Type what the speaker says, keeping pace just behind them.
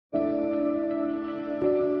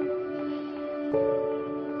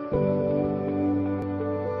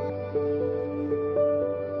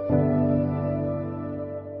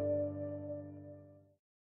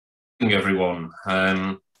morning,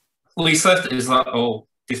 everyone. Lisa, is that all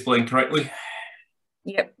displaying correctly?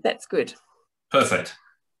 Yep, that's good. Perfect.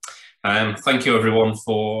 Thank you, everyone,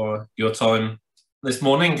 for your time this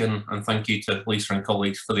morning, and thank you to Lisa and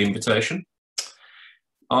colleagues for the invitation.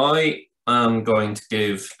 I am going to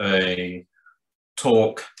give a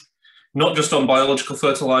talk not just on biological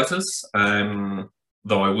fertilisers, though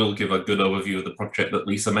I will give a good overview of the project that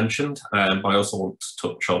Lisa mentioned, but I also want to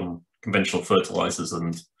touch on conventional fertilisers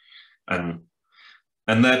and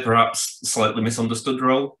their perhaps slightly misunderstood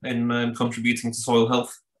role in contributing to soil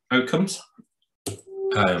health outcomes.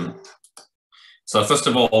 So first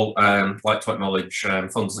of all, I'd like to acknowledge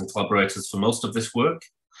funders and collaborators for most of this work,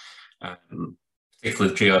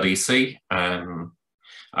 particularly GRDC, and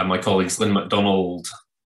my colleagues Lynn MacDonald,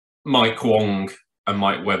 Mike Wong and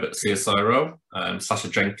Mike Webb at CSIRO, Sasha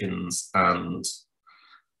Jenkins and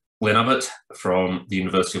Lynn Abbott from the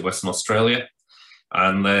University of Western Australia,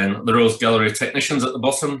 and then the Rose Gallery of Technicians at the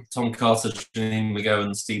bottom, Tom Carter, Janine McGowan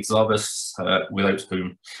and Steve Zarvis, without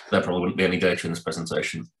whom there probably wouldn't be any data in this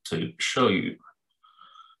presentation to show you.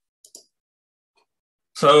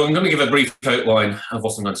 So I'm going to give a brief outline of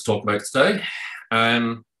what I'm going to talk about today.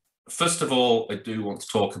 First of all, I do want to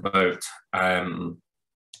talk about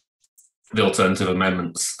the alternative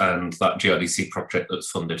amendments and that GRDC project that was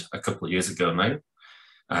funded a couple of years ago now.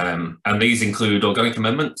 And these include organic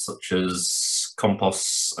amendments such as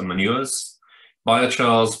composts and manures,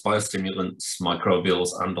 biochars, biostimulants, microbials,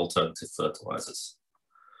 and alternative fertilisers.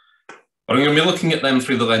 But I'm going to be looking at them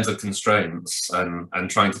through the lens of constraints and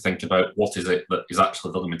trying to think about what is it that is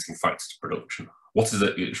actually the limiting factor to production. What is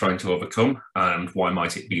it you're trying to overcome, and why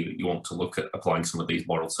might it be that you want to look at applying some of these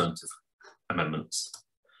more alternative amendments?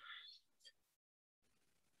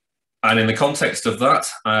 And in the context of that,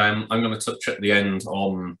 I'm going to touch at the end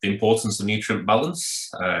on the importance of nutrient balance.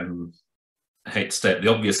 I hate to state the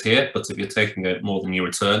obvious here, but if you're taking out more than you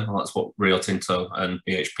return, well, that's what Rio Tinto and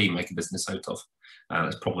BHP make a business out of. And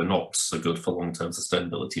it's probably not so good for long-term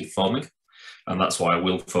sustainability of farming. And that's why I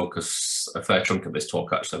will focus a fair chunk of this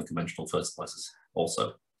talk actually on conventional fertilisers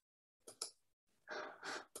also.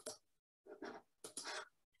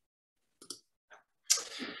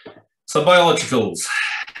 So biologicals.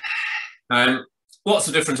 Lots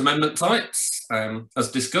of different amendment types,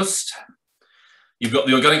 as discussed. You've got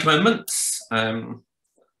the organic amendments,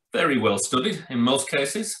 very well studied in most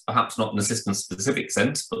cases, perhaps not in a system-specific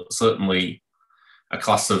sense, but certainly a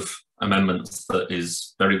class of amendments that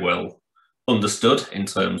is very well understood in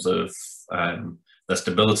terms of their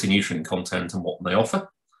stability, nutrient content, and what they offer.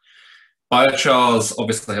 Biochars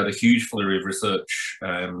obviously had a huge flurry of research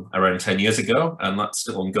around 10 years ago, and that's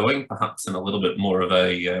still ongoing, perhaps in a little bit more of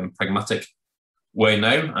a pragmatic way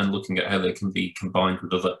now, and looking at how they can be combined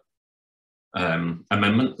with other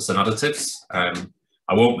amendments and additives.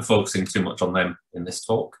 I won't be focusing too much on them in this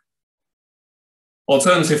talk.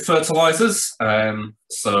 Alternative fertilisers,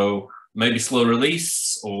 so maybe slow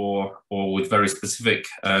release or with very specific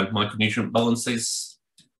micronutrient balances,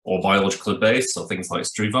 or biologically based, so things like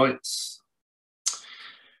struvites.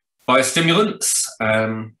 Biostimulants,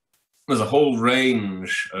 there's a whole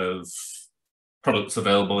range of products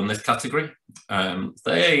available in this category.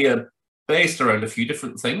 They are based around a few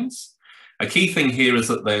different things. A key thing here is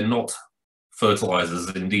that they're not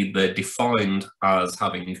fertilisers. Indeed, they're defined as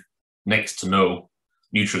having next to no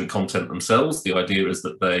nutrient content themselves. The idea is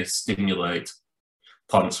that they stimulate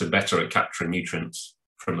plants to be better at capturing nutrients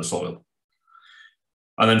from the soil.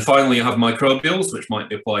 And then finally, you have microbials, which might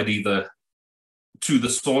be applied either to the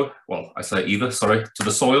soil, well, I say either, sorry, to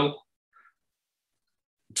the soil,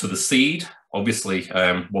 to the seed. Obviously,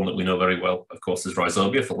 one that we know very well, of course, is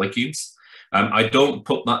rhizobia for legumes. I don't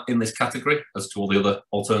put that in this category as to all the other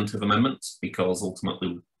alternative amendments, because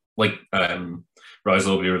ultimately, like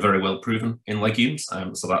rhizobia are very well proven in legumes,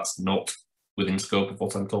 so that's not within scope of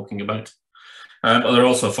what I'm talking about. But there are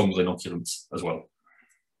also fungal inoculants as well.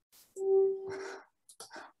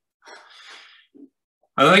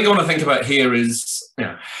 And the thing I want to think about here is,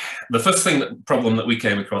 the first problem that we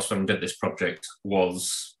came across when we did this project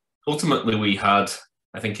was ultimately we had,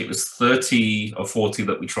 I think it was 30 or 40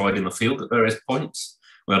 that we tried in the field at various points.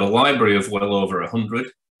 We had a library of well over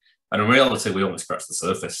 100, and in reality we only scratched the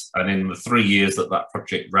surface. And in the 3 years that that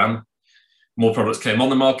project ran, more products came on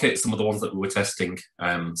the market. Some of the ones that we were testing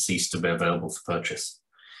ceased to be available for purchase.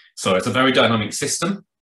 So it's a very dynamic system.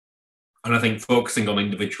 And I think focusing on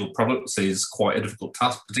individual products is quite a difficult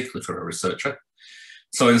task, particularly for a researcher.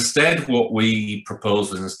 So instead, what we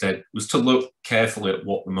proposed was to look carefully at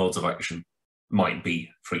what the modes of action might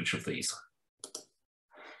be for each of these.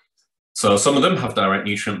 So some of them have direct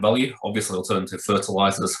nutrient value. Obviously, alternative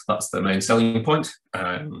fertilisers, that's their main selling point.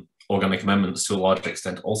 organic amendments to a large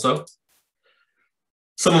extent also.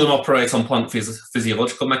 Some of them operate on plant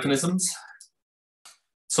physiological mechanisms,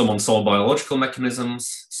 some on soil biological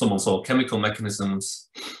mechanisms, some on soil chemical mechanisms,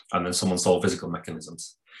 and then some on soil physical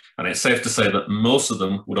mechanisms. And it's safe to say that most of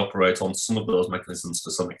them would operate on some of those mechanisms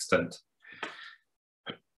to some extent.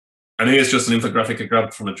 And here's just an infographic I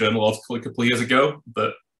grabbed from a journal article a couple of years ago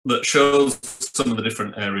that shows some of the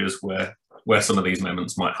different areas where some of these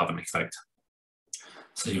amendments might have an effect.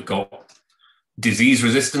 So you've got disease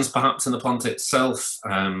resistance perhaps in the plant itself,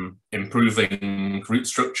 improving root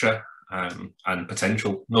structure and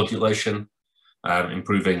potential nodulation,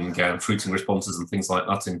 improving fruiting responses and things like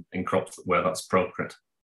that in crops where that's appropriate.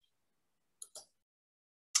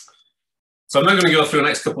 So I'm now going to go through the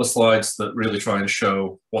next couple of slides that really try and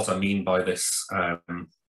show what I mean by this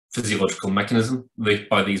physiological mechanism,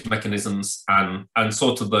 by these mechanisms, and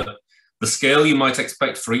sort of the scale you might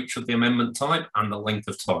expect for each of the amendment type and the length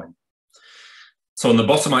of time. So on the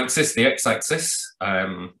bottom axis, the x-axis,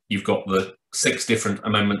 you've got the 6 different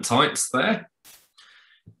amendment types there.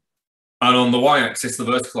 And on the y-axis, the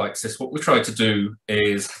vertical axis, what we try to do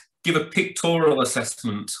is give a pictorial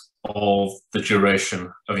assessment of the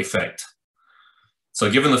duration of effect. So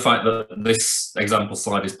given the fact that this example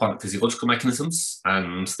slide is plant physiological mechanisms,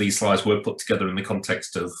 and these slides were put together in the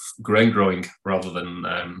context of grain growing rather than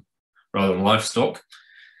livestock,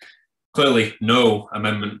 clearly no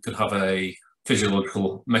amendment could have a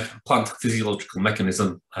plant physiological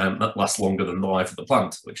mechanism that lasts longer than the life of the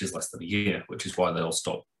plant, which is less than a year, which is why they all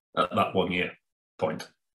stop at that 1 year point.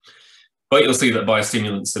 But you'll see that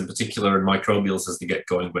biostimulants in particular and microbials as they get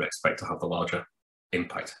going would expect to have the larger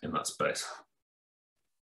impact in that space.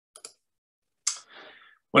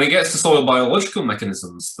 When it gets to soil biological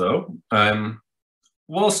mechanisms, though,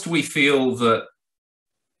 whilst we feel that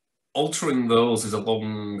altering those is a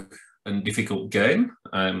long and difficult game,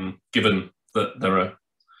 given that there are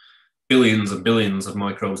billions and billions of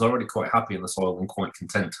microbes already quite happy in the soil and quite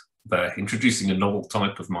content there, introducing a novel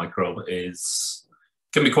type of microbe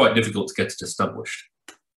can be quite difficult to get it established.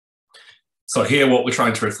 So here what we're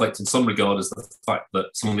trying to reflect in some regard is the fact that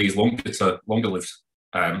some of these longer-lived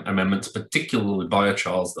amendments, particularly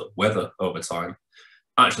biochars that weather over time,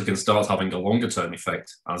 actually can start having a longer-term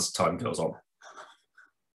effect as time goes on.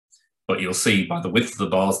 But you'll see by the width of the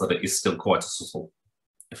bars that it is still quite a subtle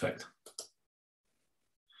effect.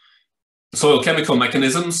 Soil chemical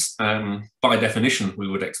mechanisms, by definition, we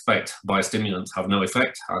would expect biostimulants have no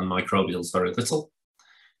effect and microbials very little.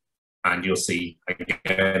 And you'll see,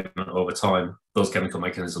 again, over time, those chemical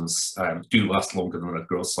mechanisms do last longer than a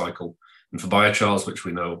growth cycle. And for biochars, which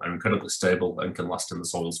we know are incredibly stable and can last in the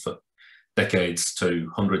soils for decades to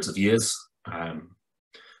hundreds of years,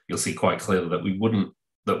 you'll see quite clearly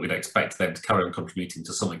that we'd expect them to carry on contributing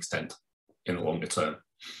to some extent in the longer term.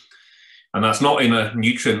 And that's not in a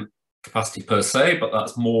nutrient capacity per se, but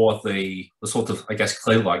that's more the sort of, I guess,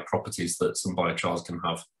 clay-like properties that some biochars can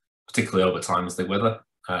have, particularly over time as they weather,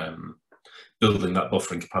 building that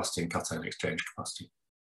buffering capacity and cation exchange capacity.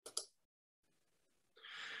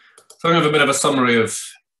 So I'm going to have a bit of a summary of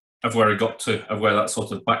where I got to, of where that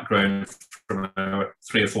sort of background from our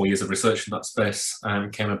 3 or 4 years of research in that space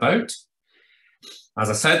came about. As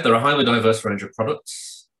I said, they're a highly diverse range of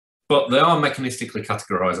products, but they are mechanistically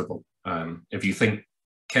categorizable. If you think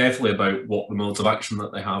carefully about what the modes of action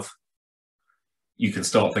that they have, you can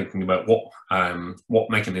start thinking about what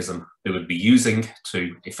mechanism they would be using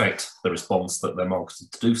to effect the response that they're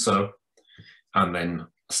marketed to do so, and then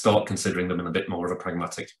start considering them in a bit more of a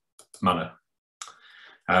pragmatic manner.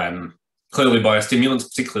 Clearly biostimulants,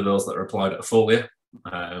 particularly those that are applied at a foliar,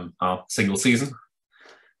 are single season,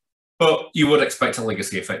 but you would expect a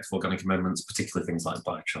legacy effect of organic amendments, particularly things like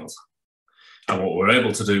biochars. And what we're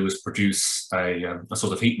able to do is produce a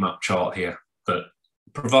sort of heat map chart here that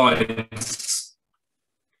provides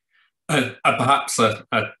perhaps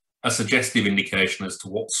a suggestive indication as to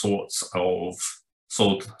what sorts of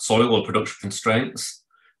soil or production constraints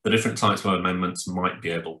the different types of amendments might be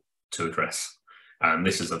able to address. And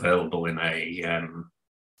this is available in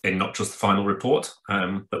not just the final report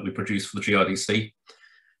that we produced for the GRDC,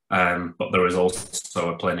 but there is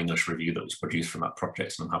also a plain English review that was produced from that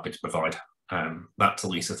project, and I'm happy to provide that to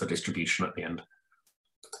Lisa for distribution at the end.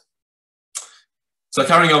 So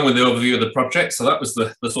carrying on with the overview of the project, so that was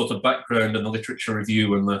the sort of background and the literature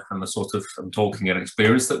review and the sort of talking and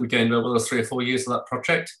experience that we gained over those 3 or 4 years of that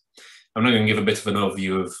project. I'm now going to give a bit of an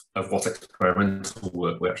overview of what experimental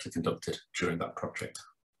work we actually conducted during that project.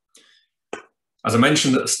 As I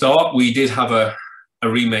mentioned at the start, we did have a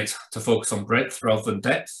remit to focus on breadth rather than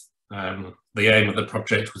depth. The aim of the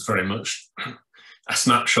project was very much a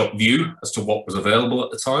snapshot view as to what was available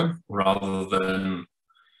at the time, rather than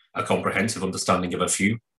a comprehensive understanding of a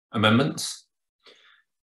few amendments.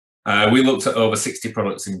 We looked at over 60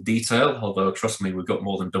 products in detail, although trust me, we've got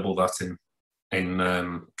more than double that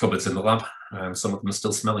in cupboards in the lab. Some of them are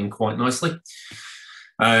still smelling quite nicely.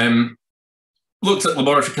 Looked at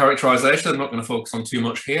laboratory characterization. I'm not going to focus on too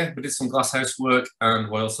much here. We did some glasshouse work, and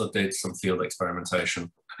we also did some field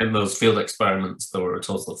experimentation. In those field experiments, there were a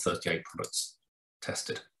total of 38 products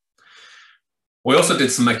tested. We also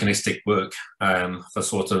did some mechanistic work for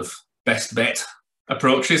sort of best bet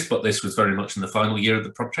approaches, but this was very much in the final year of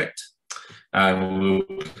the project. We were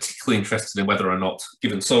particularly interested in whether or not,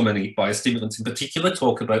 given so many biostimulants in particular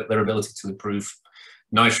talk about their ability to improve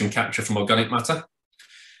nitrogen capture from organic matter,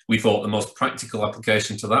 we thought the most practical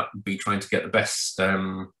application to that would be trying to get the best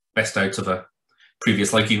out of a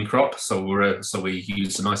previous legume crop. So we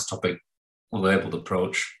used an isotopic labeled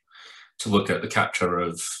approach to look at the capture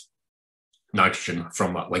of nitrogen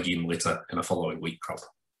from that legume litter in a following wheat crop.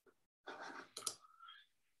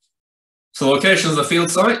 So locations of the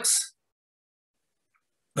field sites,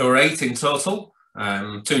 there were 8 in total,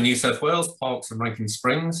 2 in New South Wales, Parkes and Rankin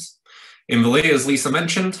Springs. Inverleigh, as Lisa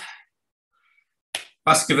mentioned,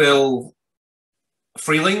 Baskerville,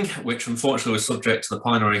 Freeling, which unfortunately was subject to the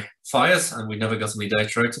Pinery fires, and we never got any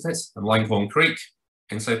data out of it, and Langhorne Creek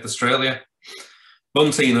in South Australia,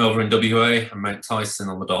 Bunteen over in WA, and Mount Tyson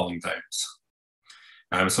on the Darling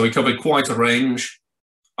Downs. So we covered quite a range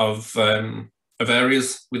of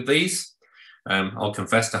areas with these. I'll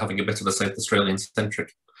confess to having a bit of a South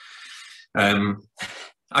Australian-centric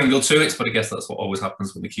angle to it, but I guess that's what always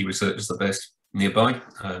happens when the key researchers are based nearby.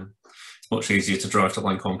 It's much easier to drive to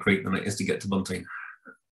Langhorne Creek than it is to get to Bunteen.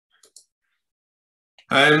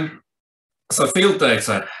 So field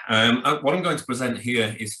data. What I'm going to present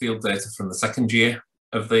here is field data from the second year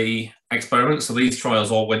of the experiment. So these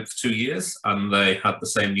trials all went for 2 years, and they had the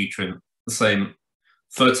same nutrient, the same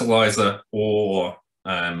fertiliser or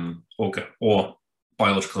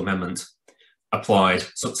biological amendment applied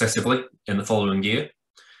successively in the following year.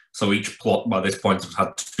 So each plot by this point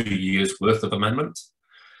had 2 years worth of amendment.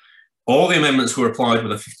 All the amendments were applied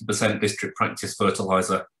with a 50% district practice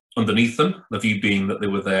fertiliser underneath them, the view being that they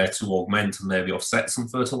were there to augment and maybe offset some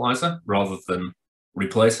fertiliser rather than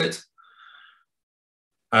replace it.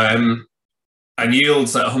 And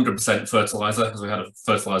yields at 100% fertiliser, as we had a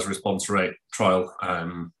fertiliser response rate trial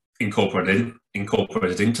incorporated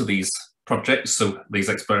into these projects, so these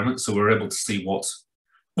experiments, so we were able to see what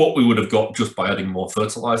we would have got just by adding more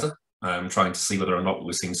fertiliser, trying to see whether or not we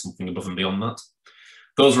were seeing something above and beyond that.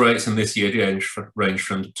 Those rates in this year range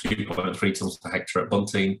from 2.3 tonnes per hectare at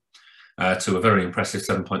Bunteen to a very impressive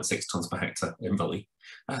 7.6 tonnes per hectare in Inverleigh.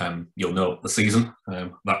 You'll note the season,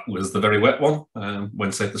 that was the very wet one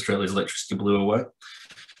when South Australia's electricity blew away.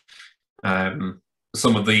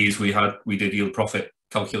 Some of these we did yield profit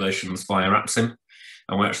calculations via APSIM,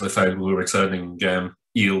 and we actually found we were returning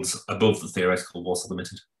yields above the theoretical water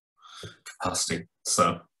limited capacity.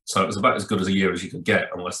 So it was about as good as a year as you could get,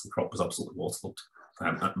 unless the crop was absolutely waterlogged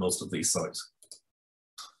at most of these sites.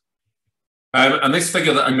 And this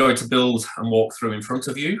figure that I'm going to build and walk through in front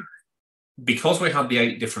of you, because we had the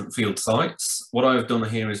 8 different field sites, what I've done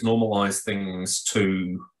here is normalise things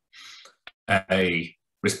to a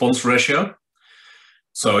response ratio.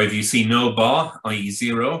 So if you see no bar, i.e.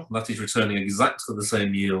 0, that is returning exactly the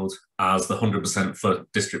same yield as the 100% for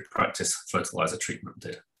district practice fertiliser treatment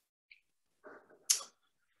did.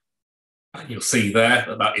 And you'll see there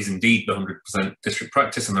that that is indeed the 100% district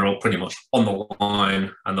practice, and they're all pretty much on the line,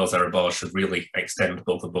 and those error bars should really extend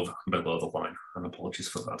both above and below the line, and apologies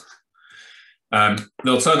for that.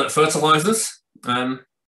 The alternate fertilisers,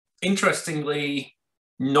 interestingly,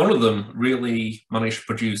 none of them really managed to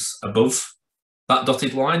produce above that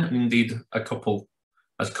dotted line, and indeed a couple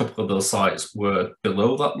of those sites were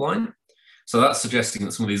below that line. So that's suggesting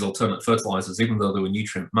that some of these alternate fertilisers, even though they were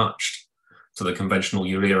nutrient matched to the conventional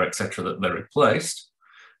urea, etc., that they replaced,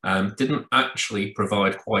 didn't actually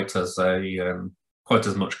provide quite as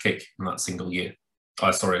much kick in that single year.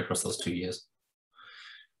 Across those 2 years.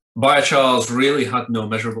 Biochars really had no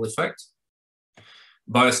measurable effect.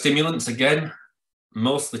 Biostimulants, again,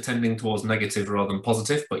 mostly tending towards negative rather than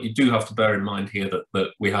positive, but you do have to bear in mind here that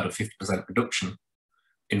we had a 50% reduction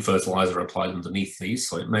in fertiliser applied underneath these,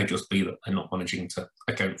 so it may just be that they're not managing to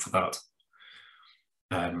account for that,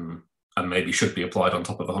 and maybe should be applied on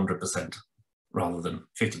top of 100% rather than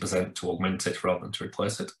 50% to augment it rather than to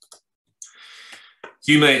replace it.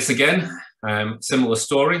 Humates again, similar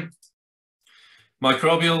story.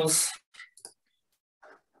 Microbials,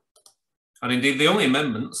 and indeed the only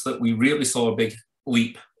amendments that we really saw a big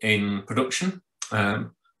leap in production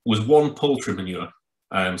was 1 poultry manure.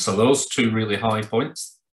 So those 2 really high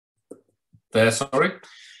points there, sorry,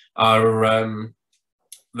 are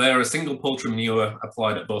they're a single poultry manure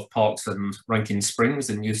applied at both Parks and Rankin Springs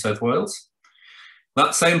in New South Wales.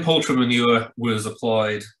 That same poultry manure was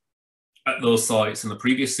applied at those sites in the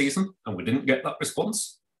previous season, and we didn't get that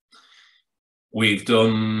response. We've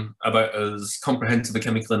done about as comprehensive a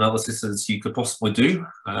chemical analysis as you could possibly do.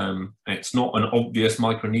 It's not an obvious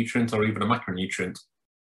micronutrient or even a macronutrient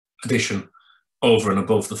addition over and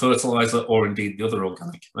above the fertiliser or indeed the other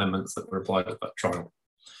organic amendments that were applied at that trial.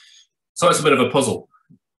 So it's a bit of a puzzle.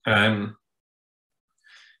 But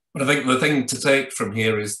I think the thing to take from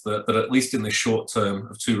here is that at least in the short term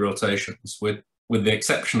of 2 rotations, with the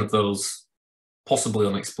exception of those possibly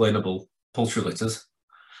unexplainable poultry litters,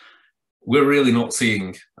 we're really not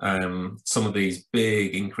seeing some of these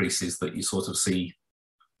big increases that you sort of see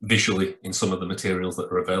visually in some of the materials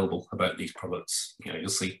that are available about these products. You know, you'll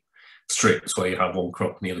see strips where you have one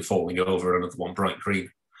crop nearly falling over, another one bright green.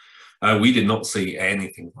 We did not see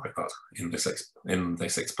anything like that in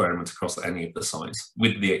this experiment across any of the sites,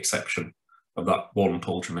 with the exception of that 1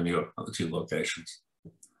 poultry manure at the 2 locations.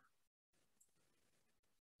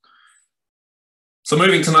 So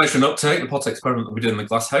moving to nitrogen uptake, the pot experiment that we did in the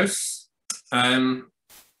glass house.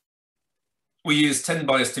 We used 10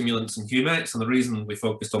 biostimulants and humates, and the reason we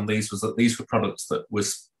focused on these was that these were products that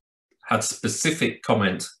had specific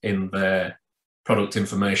comment in their product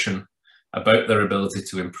information about their ability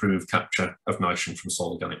to improve capture of nitrogen from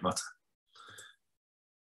soil organic matter.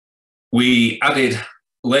 We added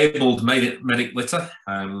labelled medic litter.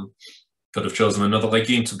 Could have chosen another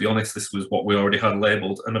legume, to be honest. This was what we already had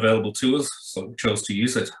labelled and available to us, so we chose to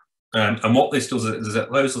use it. And what this does is it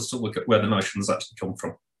allows us to look at where the nitrogen has actually come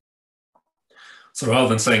from. So rather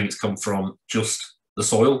than saying it's come from just the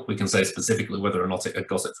soil, we can say specifically whether or not it had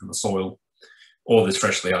got it from the soil or this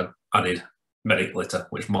freshly added medic litter,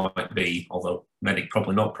 which might be, although medic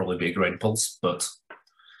probably be a grain pulse, but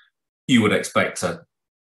you would expect a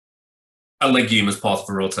legume as part of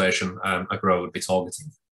a rotation, a grower would be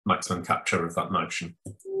targeting maximum capture of that nitrogen.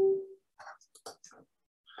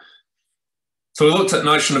 So we looked at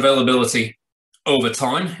nitrogen availability over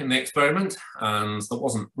time in the experiment, and there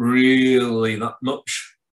wasn't really that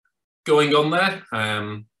much going on there.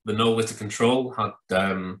 The no litter control had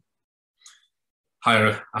a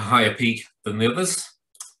higher peak than the others.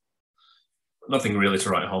 Nothing really to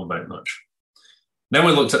write home about much. Then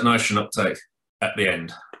we looked at nitrogen uptake at the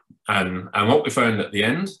end, and what we found at the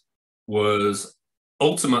end was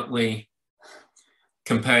ultimately,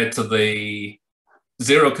 compared to the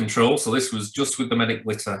 0 control, so this was just with the medic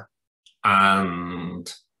litter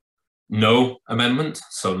and no amendment,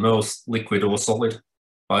 so no liquid or solid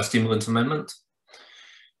biostimulant amendment,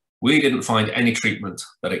 we didn't find any treatment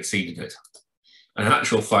that exceeded it. And in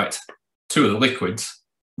actual fact, 2 of the liquids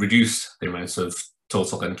reduced the amount of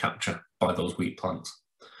total N capture by those wheat plants,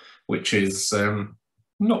 which is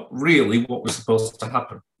not really what was supposed to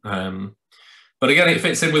happen. But again, it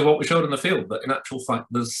fits in with what we showed in the field, that in actual fact,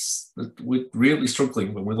 we're really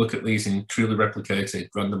struggling when we look at these in truly replicated,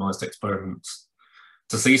 randomised experiments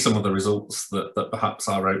to see some of the results that perhaps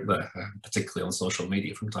are out there, particularly on social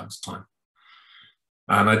media from time to time.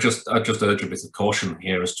 And I just urge a bit of caution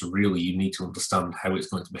here as to really you need to understand how it's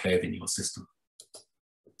going to behave in your system.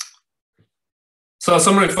 So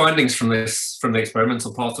summary findings from the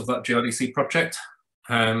experimental part of that GRDC project.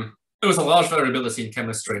 There was a large variability in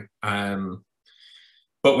chemistry,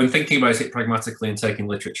 but when thinking about it pragmatically and taking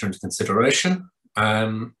literature into consideration,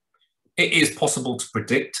 it is possible to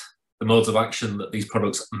predict the modes of action that these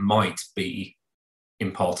products might be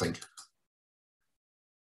imparting.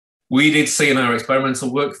 We did see in our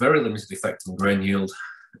experimental work very limited effect on grain yield,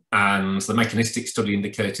 and the mechanistic study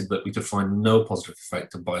indicated that we could find no positive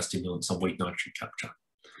effect of biostimulants on wheat nitrogen capture.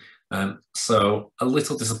 So a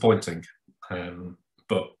little disappointing,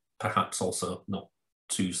 but perhaps also not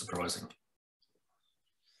too surprising.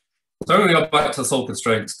 So I'm going to go back to the soil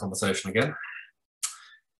constraints conversation again.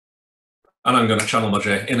 And I'm going to channel my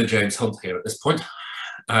inner James Hunt here at this point.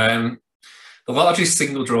 The largest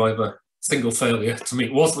single failure to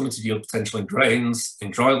meet was limited yield potential in grains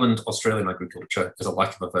in dryland Australian agriculture is a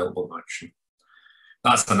lack of available nitrogen.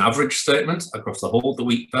 That's an average statement across the whole of the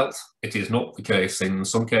wheat belt. It is not the case in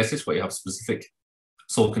some cases where you have specific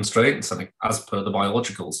soil constraints, and as per the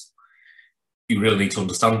biologicals, you really need to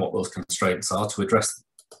understand what those constraints are to address them.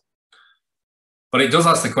 But it does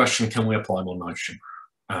ask the question, can we apply more nitrogen?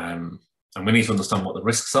 And we need to understand what the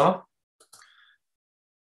risks are,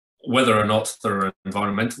 whether or not there are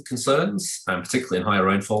environmental concerns, particularly in higher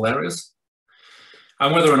rainfall areas,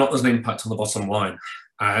 and whether or not there's an impact on the bottom line.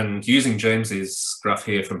 And using James's graph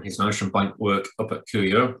here from his Notion Bank work up at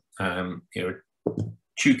Curio, here at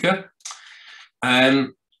Chuka,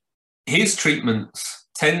 his treatments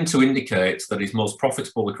tend to indicate that he's most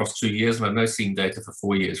profitable across 2 years, and I've now seen data for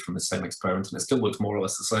 4 years from the same experiment, and it still looks more or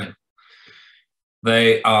less the same.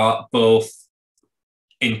 They are both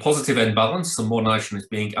in positive end balance, so more nitrogen is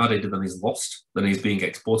being added than is lost, than is being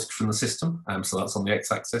exported from the system, so that's on the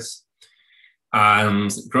x-axis.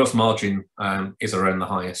 And gross margin is around the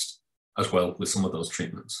highest as well with some of those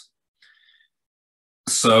treatments.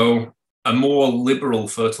 So a more liberal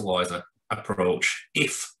fertiliser approach,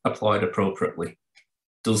 if applied appropriately,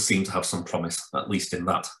 does seem to have some promise, at least in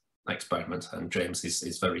that experiment. And James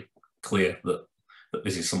is very clear that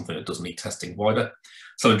this is something that does need testing wider.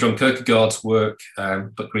 So in John Kierkegaard's work,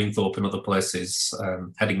 but Greenthorpe and other places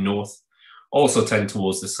heading north also tend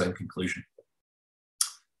towards this same conclusion.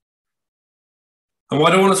 And why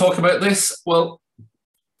do I want to talk about this? Well,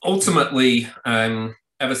 ultimately,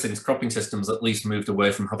 ever since cropping systems at least moved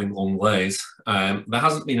away from having long lays, there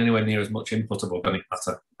hasn't been anywhere near as much input of organic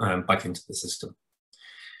matter back into the system.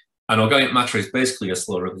 And organic matter is basically a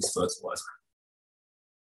slow-release fertiliser.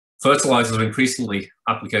 Fertilisers are increasingly,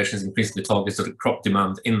 applications increasingly targeted at crop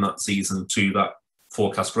demand in that season to that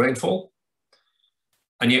forecast rainfall.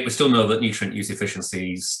 And yet we still know that nutrient use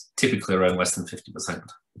efficiency is typically around less than 50%.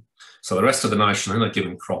 So the rest of the nitrogen in a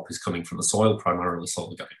given crop is coming from the soil, primarily soil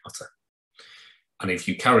organic matter. And if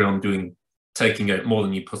you carry on taking out more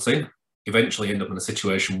than you put in, eventually end up in a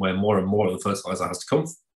situation where more and more of the fertiliser has to come,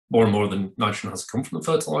 more and more of the nitrogen has to come from the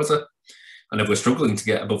fertiliser. And if we're struggling to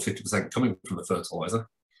get above 50% coming from the fertiliser,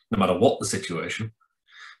 no matter what the situation,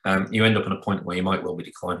 you end up in a point where you might well be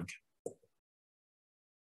declining.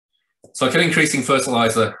 So can increasing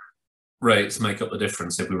fertiliser rates make up the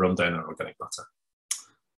difference if we run down our organic matter?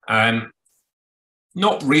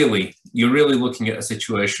 Not really. You're really looking at a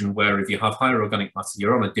situation where if you have higher organic matter,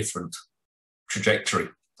 you're on a different trajectory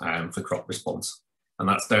for crop response. And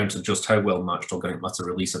that's down to just how well matched organic matter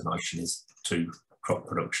release of nitrogen is to crop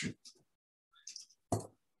production.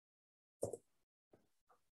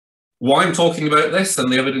 Why I'm talking about this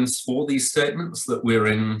and the evidence for these statements that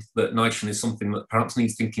that nitrogen is something that perhaps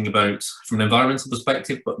needs thinking about from an environmental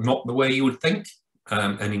perspective, but not the way you would think,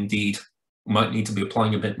 and indeed might need to be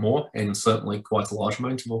applying a bit more in certainly quite a large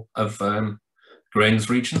amount of grains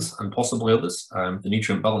regions and possibly others. The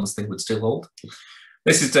nutrient balance thing would still hold.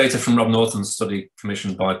 This is data from Rob Norton's study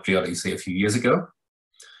commissioned by GRDC a few years ago.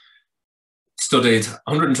 Studied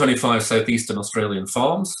 125 southeastern Australian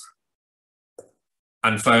farms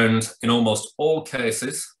and found in almost all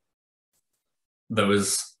cases there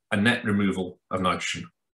was a net removal of nitrogen.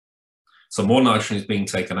 So more nitrogen is being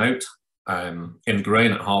taken out in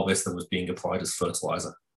grain at harvest than was being applied as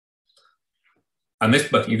fertiliser. And this,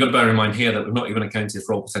 but you've got to bear in mind here that we've not even accounted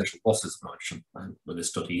for all potential losses of nitrogen with this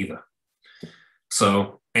study either.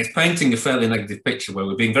 So it's painting a fairly negative picture where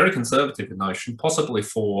we're being very conservative with nitrogen, possibly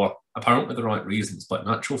for apparently the right reasons, but in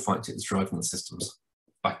actual fact it's driving the systems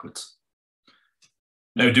backwards.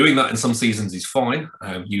 Now, doing that in some seasons is fine.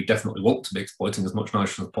 You definitely want to be exploiting as much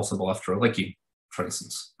nitrogen as possible after a legume, for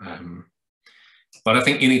instance. But I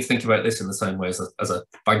think you need to think about this in the same way as a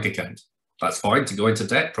bank account. That's fine to go into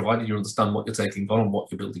debt, provided you understand what you're taking on and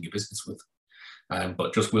what you're building your business with.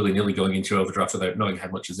 But just willy-nilly going into your overdraft without knowing how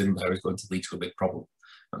much is in there is going to lead to a big problem.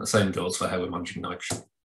 And the same goes for how we're managing nitrogen.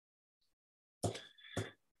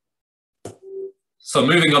 So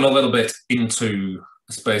moving on a little bit into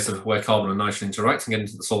the space of where carbon and nitrogen interact and get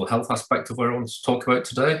into the soil health aspect of where I want to talk about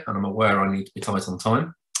today, and I'm aware I need to be tight on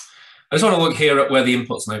time. I just want to look here at where the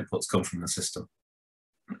inputs and outputs come from the system.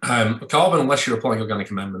 Carbon, unless you're applying organic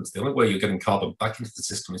amendments, the only way you're getting carbon back into the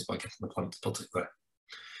system is by getting the plant to put it there.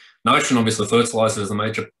 Nitrogen, obviously, fertiliser is the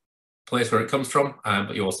major place where it comes from,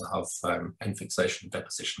 but you also have end fixation and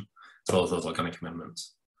deposition, as well as those organic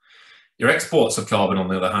amendments. Your exports of carbon, on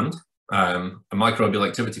the other hand, are microbial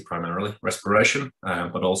activity primarily, respiration,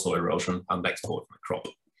 but also erosion and export in the crop.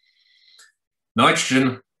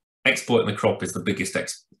 Nitrogen, export in the crop is the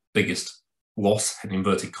biggest loss, in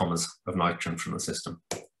inverted commas, of nitrogen from the system.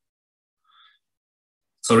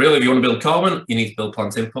 So really, if you want to build carbon, you need to build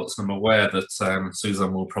plant inputs. And I'm aware that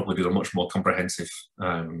Susan will probably do a much more comprehensive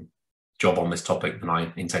job on this topic than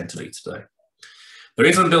I intend to do today. The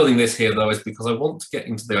reason I'm building this here, though, is because I want to get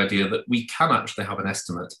into the idea that we can actually have an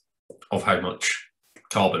estimate of how much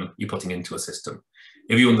carbon you're putting into a system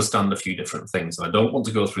if you understand a few different things. And I don't want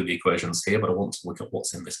to go through the equations here, but I want to look at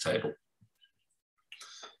what's in this table.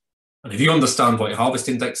 And if you understand what your harvest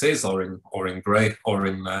index is, or in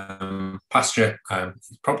pasture, you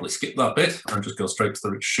probably skip that bit and just go straight to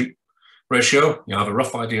the rich shoot ratio. You have a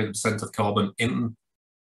rough idea of the percent of carbon in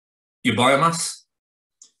your biomass.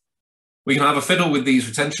 We can have a fiddle with these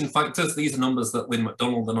retention factors. These are numbers that Lynn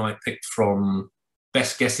MacDonald and I picked from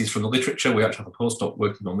best guesses from the literature. We actually have a postdoc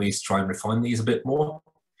working on these to try and refine these a bit more.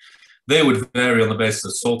 They would vary on the basis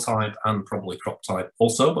of soil type and probably crop type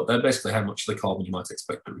also, but they're basically how much of the carbon you might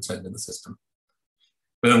expect to retain in the system.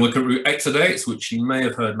 We then look at root exudates, which you may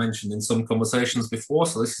have heard mentioned in some conversations before.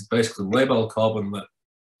 So this is basically labile carbon that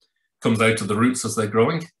comes out of the roots as they're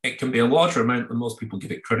growing. It can be a larger amount than most people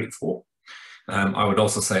give it credit for. I would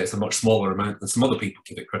also say it's a much smaller amount than some other people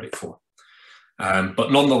give it credit for.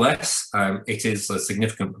 But nonetheless, it is a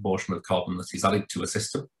significant proportion of carbon that is added to a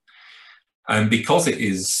system. And because it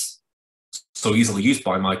is so easily used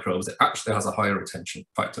by microbes, it actually has a higher retention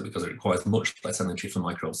factor because it requires much less energy for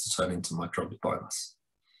microbes to turn into microbial biomass.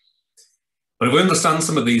 But if we understand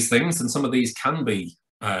some of these things, and some of these can be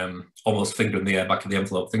almost finger in the air, back of the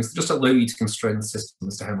envelope things that just allow you to constrain the system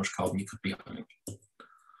as to how much carbon you could be having.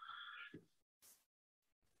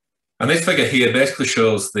 And this figure here basically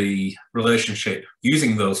shows the relationship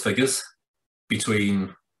using those figures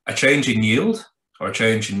between a change in yield or a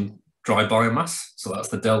change in dry biomass. So that's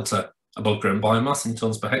the delta above ground biomass in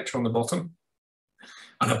tonnes per hectare on the bottom,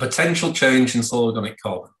 and a potential change in soil organic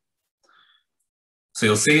carbon. So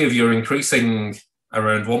you'll see if you're increasing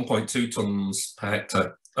around 1.2 tonnes per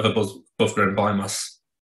hectare of above ground biomass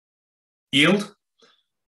yield,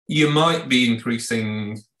 you might be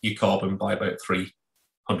increasing your carbon by about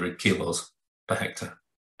 300 kilos per hectare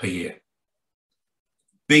per year.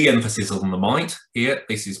 Big emphasis on the might here.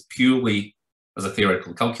 This is purely as a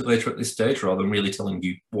theoretical calculator at this stage, rather than really telling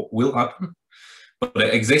you what will happen. But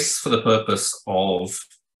it exists for the purpose of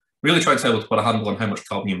really trying to be able to put a handle on how much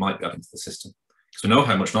carbon you might be adding to the system. Because we know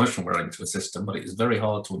how much nitrogen we're adding to a system, but it is very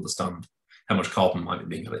hard to understand how much carbon might be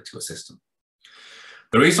being added to a system.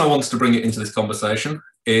 The reason I wanted to bring it into this conversation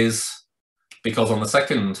is because on the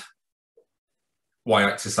second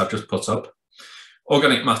y-axis I've just put up,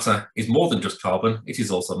 organic matter is more than just carbon, it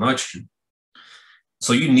is also nitrogen.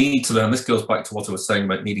 So you need to, and this goes back to what I was saying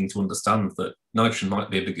about needing to understand that nitrogen might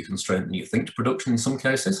be a bigger constraint than you think to production in some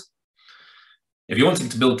cases. If you're wanting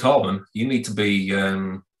to build carbon, you need to be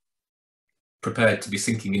prepared to be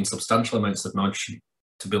sinking in substantial amounts of nitrogen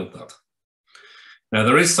to build that. Now,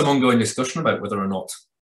 there is some ongoing discussion about whether or not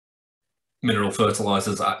mineral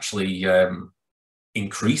fertilizers actually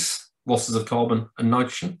increase losses of carbon and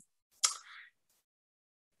nitrogen.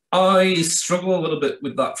 I struggle a little bit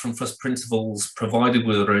with that from first principles, provided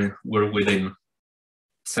we're within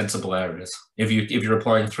sensible areas. If you're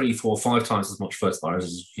applying 3, 4, 5 times as much fertilizer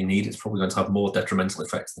as you need, it's probably going to have more detrimental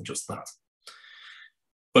effects than just that.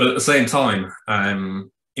 But at the same time,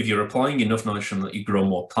 if you're applying enough nitrogen that you grow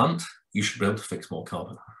more plant, you should be able to fix more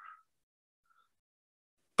carbon.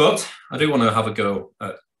 But I do want to have a go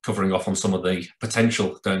at covering off on some of the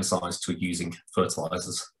potential downsides to using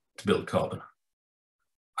fertilizers to build carbon.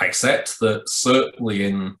 I accept that certainly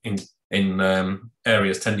in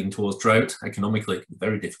areas tending towards drought, economically it can be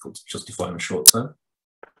very difficult to justify in the short term.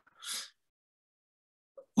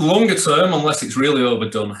 Longer term, unless it's really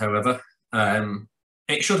overdone, however,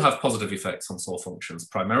 it should have positive effects on soil functions,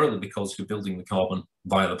 primarily because you're building the carbon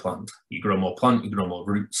via the plant. You grow more plant, you grow more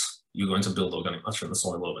roots, you're going to build organic matter in the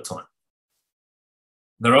soil over time.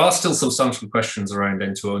 There are still substantial questions around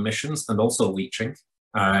N2O emissions and also leaching.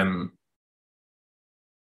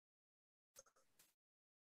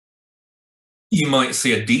 You might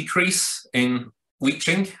see a decrease in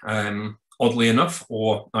leaching, oddly enough,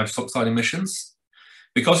 or nitrous oxide emissions.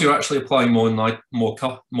 Because you're actually applying more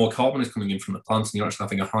carbon is coming in from the plant, and you're actually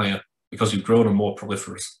having a higher, because you've grown a more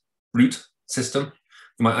proliferous root system,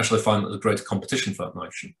 you might actually find that there's greater competition for that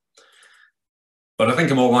nitrogen. But I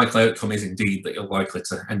think a more likely outcome is indeed that you're likely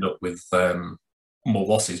to end up with more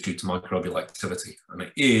losses due to microbial activity. And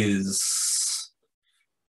it is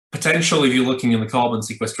potential, if you're looking in the carbon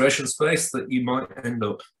sequestration space, that you might end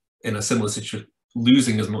up in a similar situation,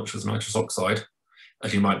 losing as much as nitrous oxide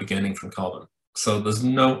as you might be gaining from carbon. So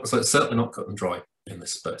so it's certainly not cut and dry in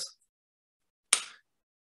this space.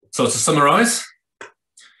 So to summarize,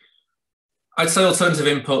 I'd say alternative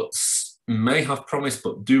inputs may have promise,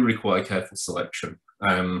 but do require careful selection.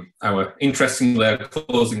 Interestingly, our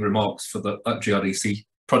closing remarks for that GRDC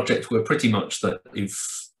project were pretty much that if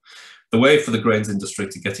the way for the grains industry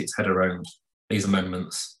to get its head around these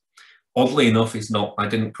amendments, oddly enough, is not, I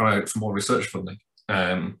didn't cry out for more research funding.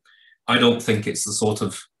 I don't think it's the sort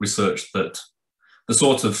of research that, the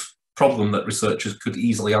sort of problem that researchers could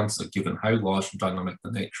easily answer given how large and dynamic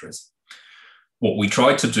the nature is. What we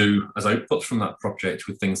tried to do as outputs from that project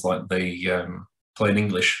with things like the plain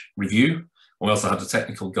English review, we also had a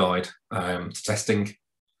technical guide to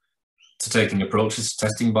to taking approaches to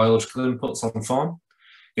testing biological inputs on farm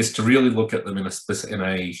is to really look at them in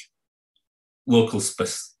a local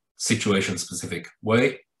situation-specific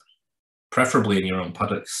way, preferably in your own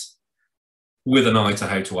paddocks, with an eye to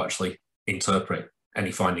how to actually interpret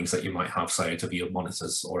any findings that you might have, say, out of yield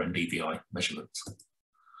monitors or NDVI measurements.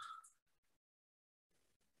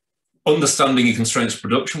 Understanding your constraints of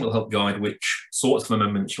production will help guide which sorts of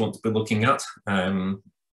amendments you want to be looking at.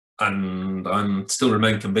 And I still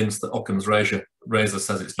remain convinced that Occam's razor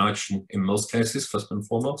says it's nitrogen in most cases, first and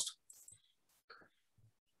foremost.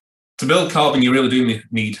 To build carbon, you really do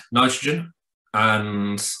need nitrogen.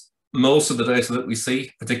 And most of the data that we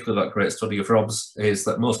see, particularly that great study of Rob's, is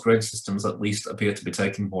that most grain systems at least appear to be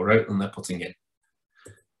taking more out than they're putting in.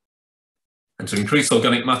 And to increase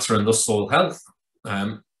organic matter and thus soil health,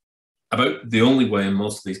 about the only way in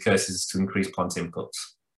most of these cases is to increase plant inputs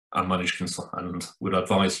and manage and would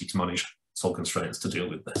advise you to manage soil constraints to deal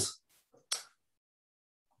with this.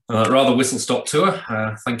 Rather whistle-stop tour.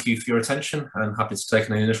 Thank you for your attention. I'm happy to take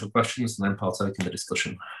any initial questions and then partake in the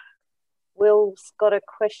discussion. Will's got a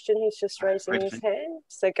question. He's just raising his hand.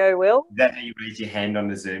 So go, Will. Is that how you raise your hand on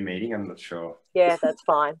the Zoom meeting? I'm not sure. Yeah, that's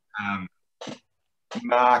fine.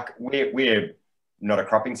 Mark, we're not a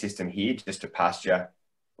cropping system here, just a pasture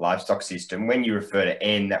livestock system. When you refer to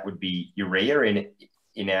N, that would be urea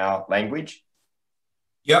in our language?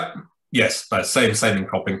 Yep. Yes, same in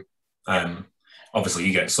cropping. Obviously,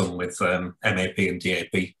 you get some with MAP and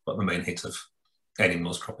DAP, but the main hit of N in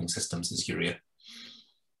most cropping systems is urea.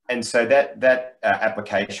 And so that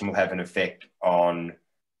application will have an effect on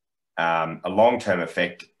a long-term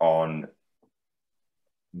effect on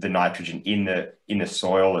the nitrogen in the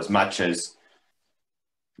soil as much as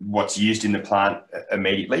what's used in the plant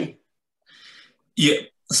immediately. Yeah.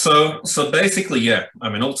 So basically, yeah. I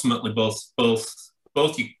mean, ultimately, both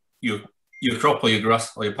your crop or your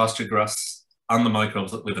grass or your pasture grass and the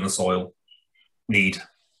microbes that live in the soil need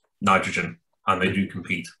nitrogen, and they do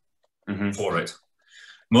compete for it.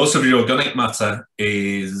 Most of your organic matter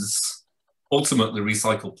is ultimately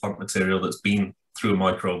recycled plant material that's been through a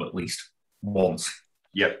microbe at least once.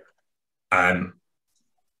 Yep.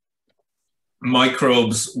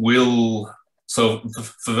 Microbes will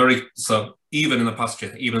even in the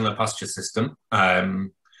pasture system,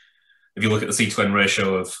 if you look at the C/N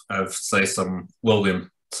ratio of say some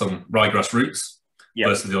ryegrass roots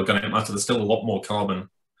versus the organic matter, there's still a lot more carbon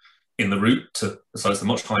in the root, so it's a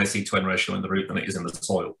much higher C/N ratio in the root than it is in the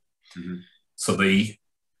soil. So as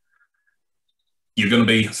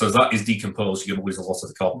that is decomposed, you're going to lose a lot of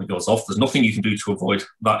the carbon that goes off. There's nothing you can do to avoid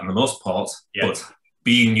that in the most part, but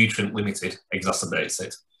being nutrient limited exacerbates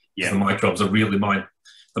it. The microbes are really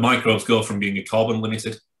the microbes go from being a carbon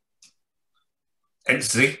limited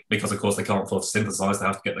entity, because of course they can't photosynthesize, they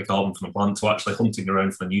have to get the carbon from the plant, to actually hunting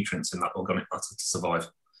around for the nutrients in that organic matter to survive.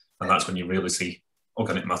 And that's when you really see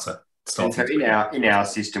organic matter starting. So in our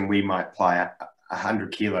system, we might apply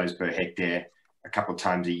 100 kilos per hectare a couple of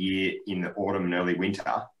times a year in the autumn and early winter.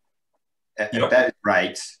 At those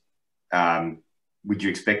rates, would you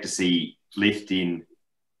expect to see lift in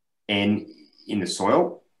N in the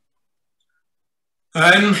soil?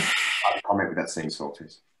 I'd comment with that same soil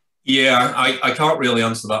test. Yeah, I can't really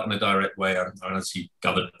answer that in a direct way. As you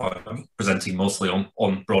gathered, I'm presenting mostly on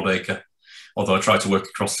broadacre, although I try to work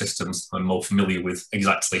across systems. I'm more familiar with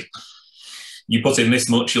exactly, you put in this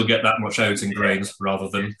much, you'll get that much out in grains, rather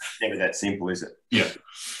than... It's never that simple, is it? Yeah.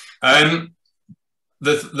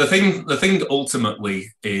 The thing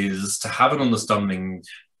ultimately is to have an understanding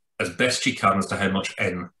as best you can as to how much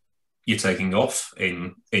N you're taking off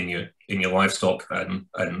in your livestock, and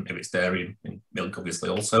if it's dairy and milk, obviously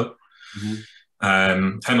also.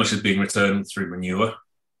 How much is being returned through manure,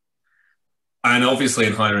 and obviously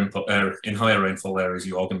in higher rainfall areas,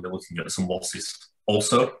 you are going to be looking at some losses.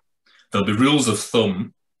 Also, there'll be rules of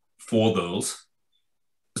thumb for those.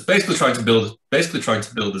 It's basically trying to build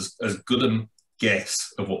as good a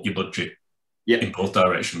guess of what your budget in both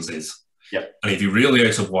directions is. And if you're really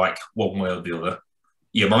out of whack one way or the other,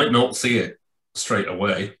 you might not see it straight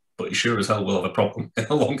away, but you sure as hell will have a problem in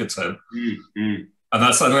the longer term. And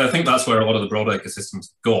I think that's where a lot of the broadacre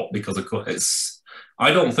systems got, because of course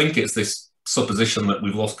I don't think it's this supposition that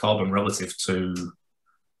we've lost carbon relative to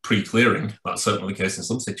pre-clearing. That's certainly the case in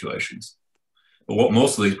some situations. But what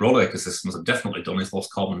most of these broadacre systems have definitely done is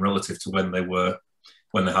lost carbon relative to when they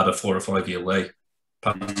had a 4 or 5 year lay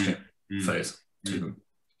pasture phase to them.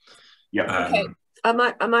 Okay. I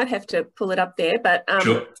might have to pull it up there, but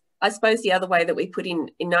sure. I suppose the other way that we put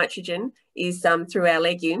in nitrogen is through our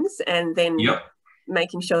legumes, and then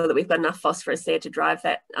making sure that we've got enough phosphorus there to drive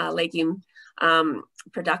that legume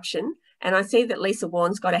production. And I see that Lisa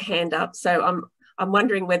Warren's got a hand up. So I'm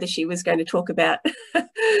wondering whether she was going to talk about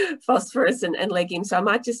phosphorus and legumes. So I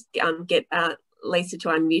might just get Lisa to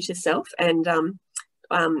unmute herself and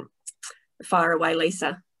fire away,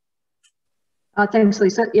 Lisa. Thanks,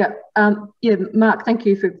 Lisa. Yeah, Mark, thank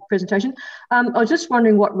you for your presentation. I was just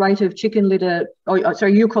wondering what rate of chicken litter,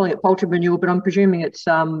 sorry, you're calling it poultry manure, but I'm presuming it's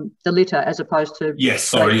the litter as opposed to... Yes,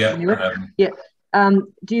 sorry, yeah.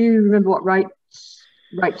 Do you remember what rate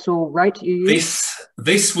you used?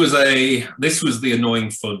 This was the annoying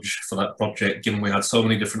fudge for that project, given we had so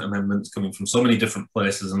many different amendments coming from so many different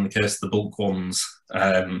places. In the case of the bulk ones,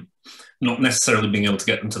 not necessarily being able to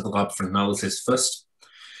get them to the lab for analysis first.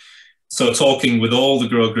 So talking with all the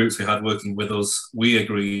grower groups we had working with us, we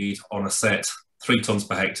agreed on a set 3 tonnes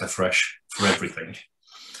per hectare fresh for everything.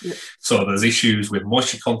 Yep. So there's issues with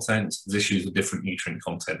moisture content, there's issues with different nutrient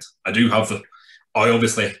content. I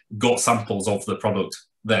obviously got samples of the product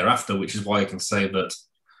thereafter, which is why I can say that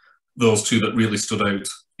those 2 that really stood out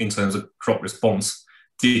in terms of crop response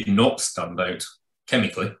did not stand out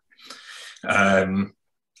chemically.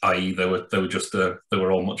 I.e. they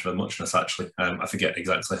were all much of a muchness actually. I forget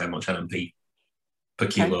exactly how much NMP per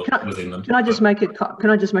kilo was in them. Can I just make a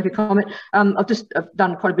comment? I've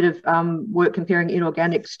done quite a bit of work comparing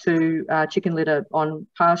inorganics to chicken litter on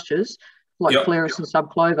pastures like Phalaris and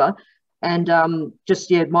subclover. And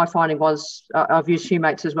my finding was I've used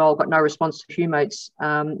humates as well, got no response to humates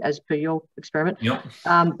as per your experiment. Yep.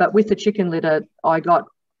 But with the chicken litter, I got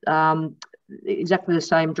exactly the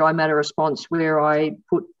same dry matter response where I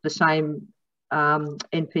put the same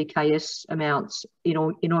NPKS amounts in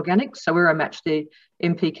organics. So where I matched the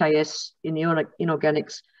NPKS in the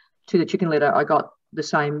inorganics to the chicken litter, I got the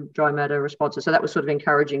same dry matter responses. So that was sort of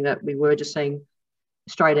encouraging that we were just seeing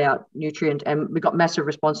straight out nutrient, and we got massive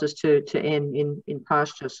responses to N in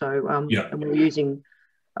pasture. So and we were using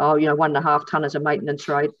 1.5 tonne as a maintenance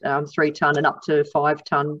rate, 3 tonne and up to 5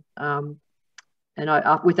 tonne. And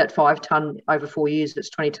with that 5 tonne over 4 years, it's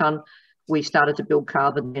 20 tonne. We started to build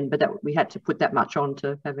carbon then, but we had to put that much on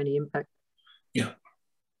to have any impact. Yeah,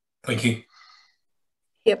 thank you.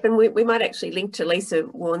 Yep, and we might actually link to Lisa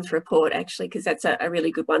Warren's report actually, because that's a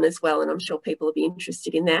really good one as well, and I'm sure people will be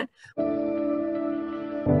interested in that.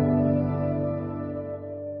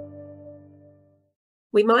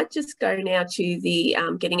 We might just go now to the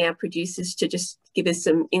getting our producers to just give us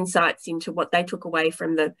some insights into what they took away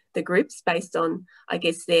from the groups based on, I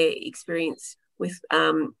guess, their experience with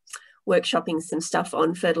workshopping some stuff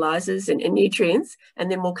on fertilisers and nutrients.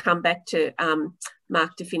 And then we'll come back to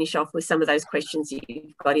Mark to finish off with some of those questions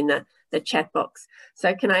you've got in the chat box.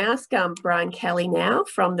 So can I ask Brian Kelly now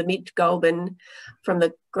from the Mid-Goulburn, from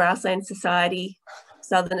the Grassland Society,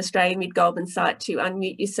 Southern Australia Mid-Goulburn site, to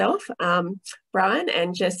unmute yourself, Brian,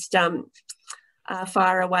 and just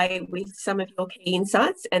fire away with some of your key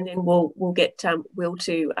insights, and then we'll get Will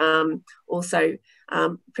to also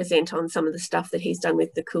present on some of the stuff that he's done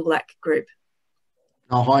with the Kulak group.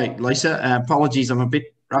 Oh, hi, Lisa. Apologies, I'm a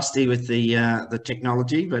bit rusty with the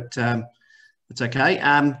technology, but it's okay.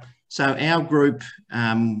 So our group,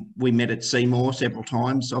 we met at Seymour several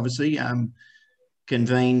times, obviously,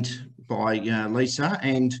 convened by Lisa,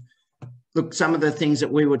 and look, some of the things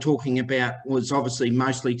that we were talking about was obviously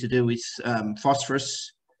mostly to do with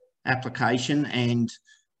phosphorus application, and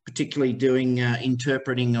particularly doing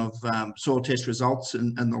interpreting of soil test results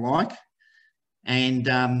and the like. And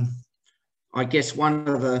I guess one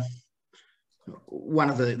of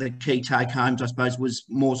the key take homes, I suppose, was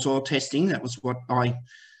more soil testing. That was what I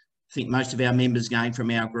think most of our members gained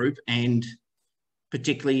from our group, and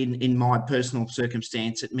particularly in my personal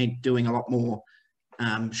circumstance, it meant doing a lot more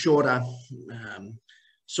shorter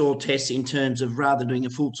soil tests, in terms of, rather than doing a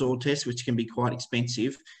full soil test, which can be quite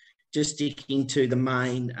expensive, just sticking to the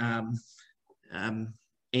main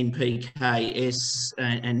NPKS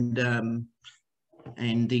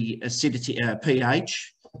and the acidity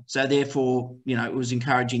pH. So therefore, it was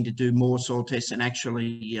encouraging to do more soil tests and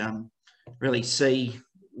actually really see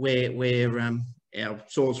where our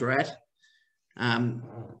soils are at.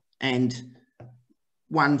 And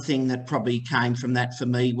one thing that probably came from that for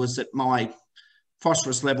me was that my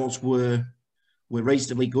phosphorus levels were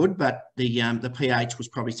reasonably good, but the pH was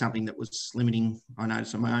probably something that was limiting, I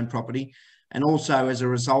noticed, on my own property. And also, as a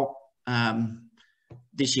result,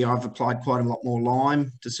 this year I've applied quite a lot more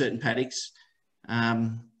lime to certain paddocks.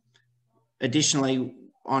 Additionally,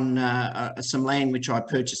 on some land which I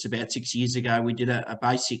purchased about 6 years ago, we did a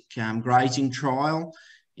basic grazing trial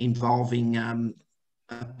involving a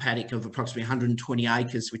paddock of approximately 120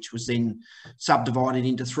 acres, which was then subdivided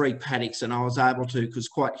into 3 paddocks. And I was able to, because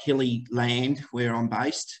quite hilly land where I'm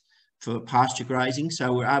based, pasture grazing.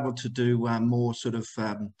 So we're able to do more sort of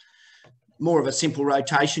more of a simple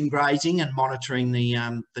rotation grazing and monitoring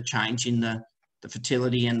the change in the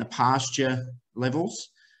fertility and the pasture levels.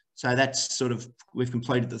 So that's sort of, we've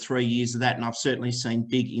completed the 3 years of that, and I've certainly seen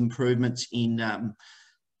big improvements in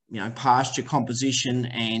pasture composition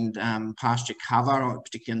and pasture cover,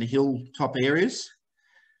 particularly in the hilltop areas.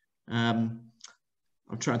 I'm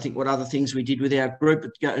trying to think what other things we did with our group,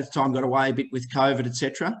 but time got away a bit with COVID,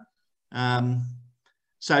 etc.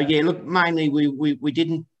 So yeah, look, mainly we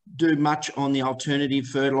didn't do much on the alternative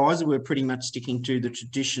fertiliser. We're pretty much sticking to the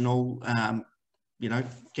traditional,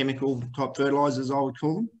 chemical type fertilisers, I would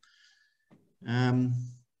call them.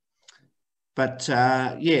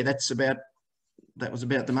 Yeah, that was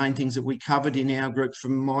about the main things that we covered in our group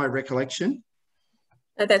from my recollection.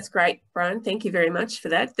 That's great, Brian. Thank you very much for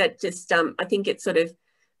that. That just, I think it's sort of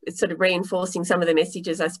reinforcing some of the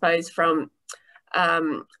messages, I suppose, from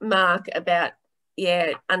Mark about,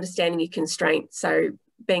 understanding your constraints. So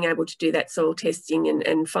being able to do that soil testing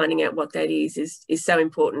and finding out what that is so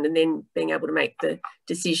important, and then being able to make the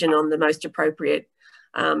decision on the most appropriate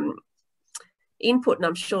input. And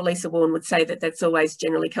I'm sure Lisa Warren would say that that's always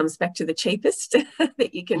generally comes back to the cheapest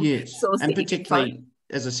that you can source. And particularly,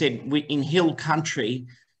 as I said, in hill country,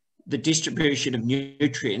 the distribution of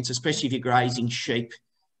nutrients, especially if you're grazing sheep,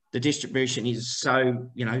 the distribution is so,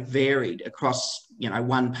 varied across,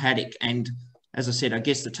 one paddock. And as I said, I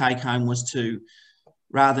guess the take home was to,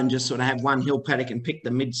 rather than just sort of have one hill paddock and pick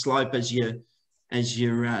the mid slope as your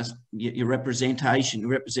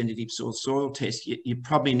representative soil test, you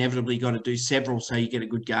probably inevitably got to do several so you get a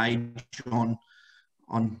good gauge on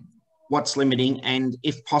what's limiting, and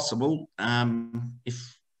if possible,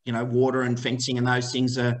 if water and fencing and those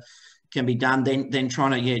things can be done, then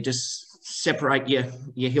trying to just separate your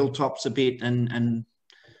hilltops a bit and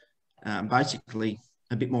basically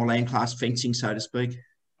a bit more land class fencing, so to speak.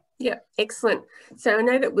 Yeah, excellent. So I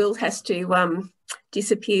know that Will has to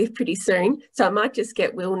disappear pretty soon, so I might just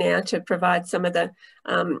get Will now to provide some of the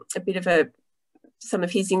some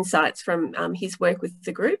of his insights from his work with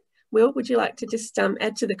the group. Will, would you like to just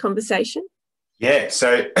add to the conversation? Yeah,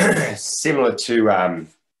 so similar to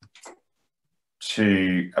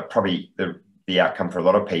probably the outcome for a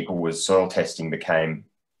lot of people was soil testing became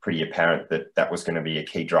pretty apparent that was going to be a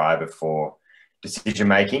key driver for decision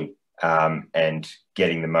making and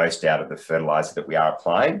getting the most out of the fertiliser that we are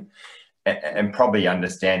applying, and probably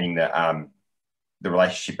understanding the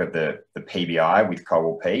relationship of the PBI with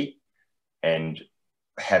Coral P, and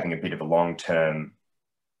having a bit of a long-term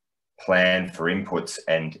plan for inputs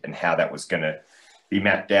and how that was going to be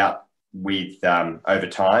mapped out with over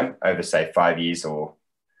time, over say 5 years or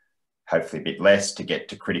hopefully a bit less, to get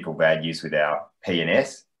to critical values with our P and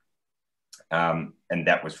S. And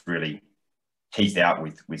that was really teased out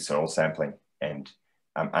with soil sampling and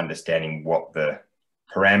understanding what the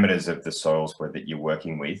parameters of the soils were that you're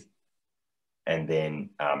working with, and then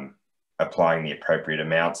applying the appropriate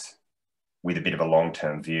amounts with a bit of a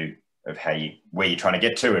long-term view of where you're trying to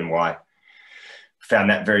get to and why. Found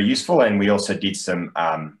that very useful. And we also did some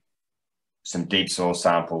deep soil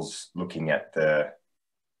samples looking at the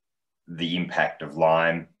impact of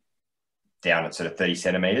lime down at sort of 30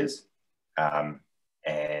 centimetres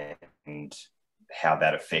and how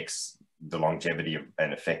that affects the longevity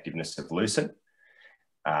and effectiveness of lucerne,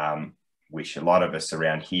 which a lot of us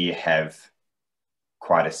around here have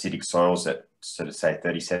quite acidic soils at sort of say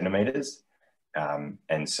 30 centimetres.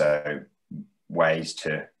 And so ways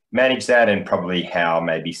to manage that, and probably how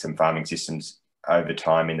maybe some farming systems over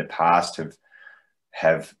time in the past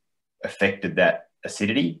have affected that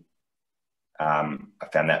acidity. I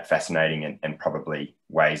found that fascinating, and probably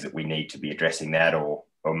ways that we need to be addressing that or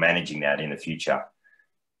managing that in the future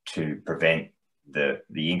to prevent the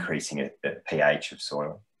increasing pH of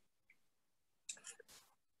soil.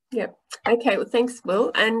 Yep. Okay. Well, thanks,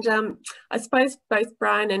 Will. And I suppose both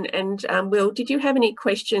Brian and Will, did you have any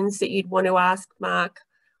questions that you'd want to ask Mark,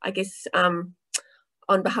 I guess, on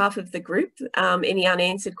behalf of the group? Any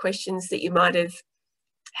unanswered questions that you might have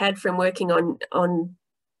had from working on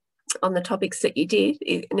the topics that you did?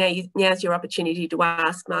 Now's your opportunity to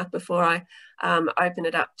ask Mark before I open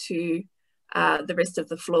it up to the rest of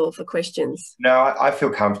the floor for questions. No, I feel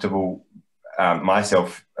comfortable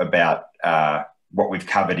myself about what we've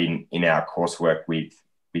covered in our coursework with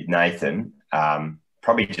Nathan.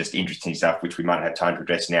 Probably just interesting stuff which we might have time to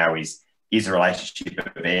address now is the relationship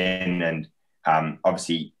of N, and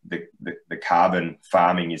obviously the carbon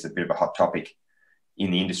farming is a bit of a hot topic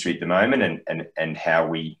in the industry at the moment, and how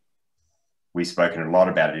we've spoken a lot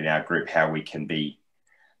about it in our group, how we can be,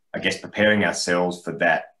 I guess, preparing ourselves for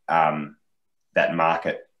that that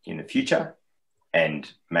market in the future,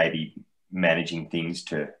 and maybe managing things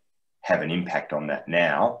to have an impact on that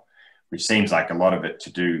now, which seems like a lot of it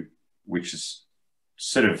to do, which is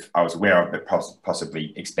sort of, I was aware of, but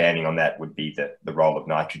possibly expanding on that would be the role of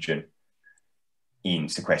nitrogen in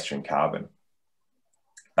sequestering carbon.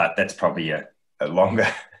 But that's probably a longer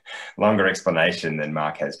explanation than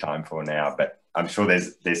Mark has time for now. But I'm sure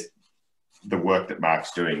there's the work that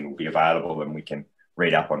Mark's doing will be available, and we can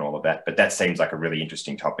read up on all of that. But that seems like a really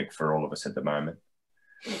interesting topic for all of us at the moment.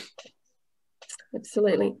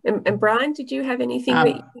 Absolutely. And Brian, did you have anything that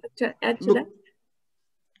you'd like to add to that?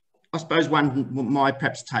 I suppose my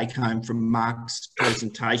perhaps take home from Mark's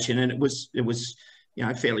presentation, and it was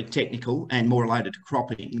fairly technical and more related to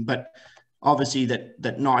cropping, but obviously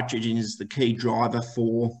that nitrogen is the key driver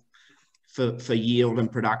for yield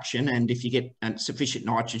and production. And if you get sufficient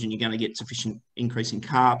nitrogen, you're going to get sufficient increase in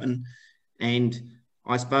carbon. And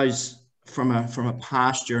I suppose from a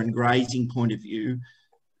pasture and grazing point of view,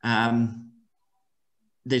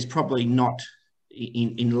 there's probably not,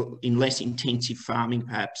 in less intensive farming,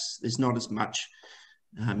 perhaps there's not as much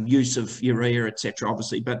use of urea, etc.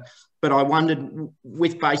 Obviously, but I wondered,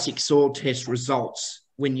 with basic soil test results,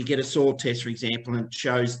 when you get a soil test, for example, and it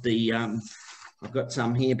shows the I've got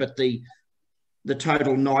some here, but the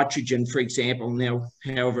total nitrogen, for example, now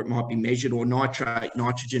however it might be measured, or nitrate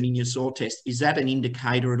nitrogen in your soil test, is that an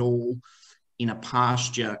indicator at all in a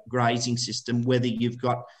pasture grazing system whether you've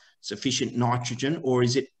got sufficient nitrogen, or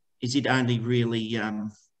is it only really a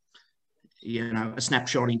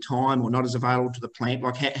snapshot in time, or not as available to the plant?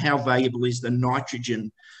 Like how valuable is the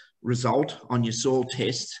nitrogen result on your soil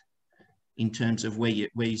test in terms of where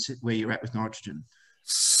you're at with nitrogen?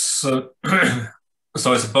 So I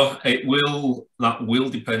suppose that will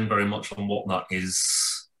depend very much on what that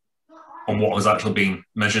is, on what has actually been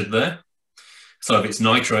measured there. So if it's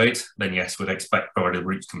nitrate, then yes, we'd expect provided the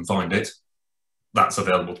roots can find it, that's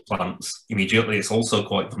available to plants immediately. It's also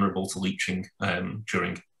quite vulnerable to leaching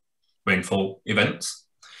during rainfall events,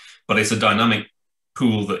 but it's a dynamic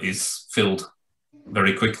pool that is filled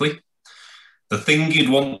very quickly. The thing you'd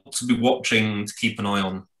want to be watching to keep an eye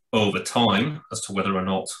on over time as to whether or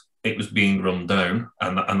not it was being run down,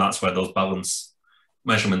 and that's where those balance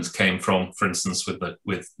measurements came from, for instance,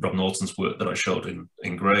 with Rob Norton's work that I showed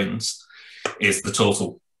in grains, is the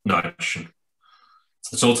total nitrogen.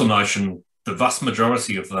 So the total nitrogen, the vast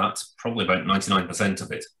majority of that, probably about 99%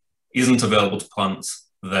 of it, isn't available to plants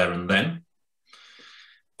there and then.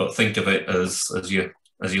 But think of it as your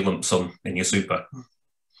lump sum in your super,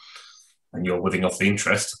 and you're living off the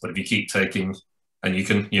interest. But if you keep taking, and you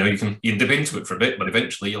can dip into it for a bit, but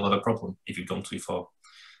eventually you'll have a problem if you've gone too far.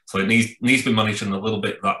 So it needs to be managed in a little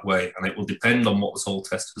bit that way, and it will depend on what the soil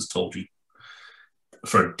test has told you.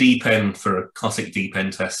 For a classic deep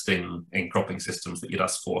end test in cropping systems that you'd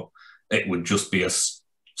ask for, it would just be a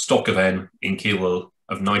stock of N in kilo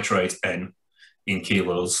of nitrate N in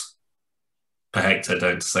kilos per hectare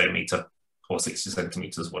down to, say, a metre or 60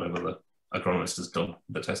 centimetres, whatever the agronomist has done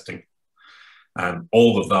the testing.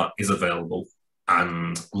 All of that is available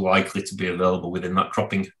and likely to be available within that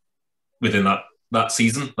cropping, within that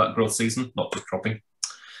season, that growth season, not just cropping.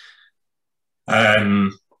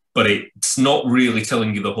 But it's not really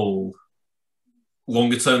telling you the whole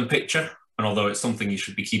longer term picture. And although it's something you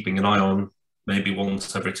should be keeping an eye on, maybe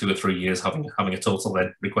once every 2 or 3 years, having a total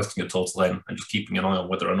N, requesting a total N, and just keeping an eye on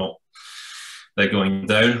whether or not they're going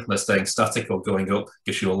down, they're staying static, or going up,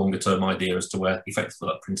 gives you a longer term idea as to where effectively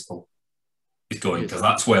that principle is going, because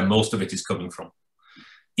that's where most of it is coming from.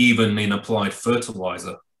 Even in applied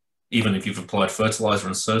fertiliser, even if you've applied fertiliser,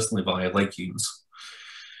 and certainly via legumes,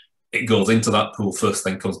 it goes into that pool first,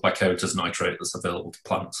 then comes back out as nitrate that's available to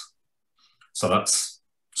plants. So that's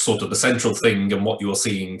sort of the central thing, and what you're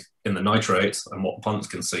seeing in the nitrate and what plants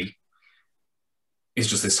can see is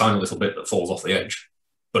just this tiny little bit that falls off the edge.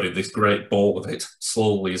 But if this great ball of it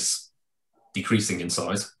slowly is decreasing in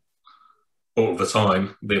size, over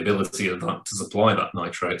time, the ability of that to supply that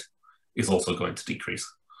nitrate is also going to decrease.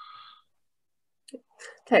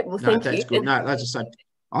 Okay, well, thank you. That's good. No, as I said,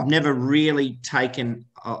 I've never really taken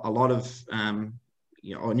a lot of, I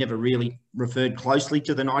never really referred closely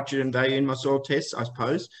to the nitrogen value in my soil tests, I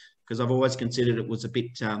suppose, because I've always considered it was a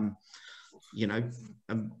bit, can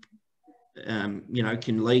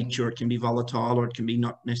leach, or it can be volatile, or it can be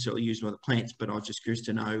not necessarily used by the plants. But I was just curious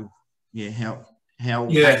to know, how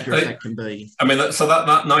accurate that can be. I mean, so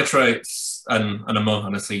that nitrates and ammonia,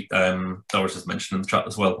 honestly, Doris has mentioned in the chat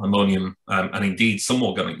as well, ammonium, and indeed some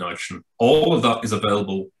organic nitrogen, all of that is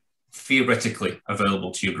available, theoretically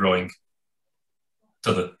available to you growing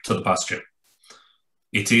to the pasture.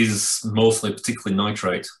 It is mostly, particularly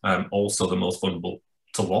nitrate, also the most vulnerable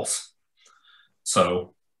to loss.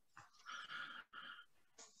 So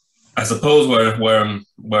I suppose where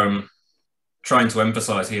I'm trying to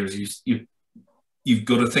emphasise here is you've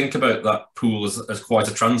got to think about that pool as quite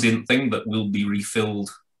a transient thing that will be refilled,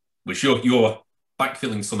 which you're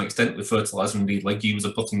backfilling to some extent with fertiliser. Indeed, legumes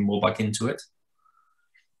are putting more back into it.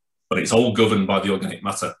 But it's all governed by the organic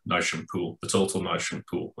matter nitrogen pool, the total nitrogen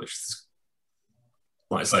pool, which is,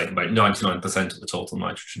 like I say, about 99% of the total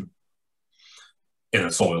nitrogen in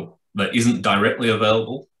a soil that isn't directly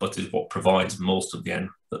available, but is what provides most of the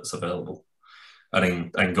N that's available.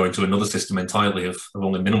 And going to another system entirely of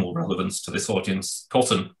only minimal relevance to this audience,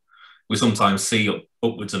 cotton, we sometimes see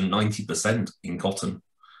upwards of 90% in cotton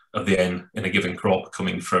of the N in a given crop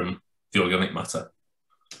coming from the organic matter.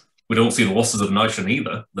 We don't see the losses of nitrogen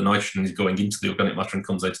either. The nitrogen is going into the organic matter and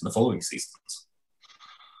comes out in the following seasons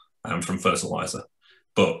from fertiliser.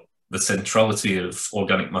 But the centrality of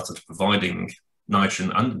organic matter to providing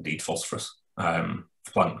nitrogen and indeed phosphorus for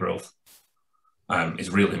plant growth is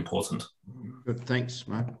really important. Good, thanks,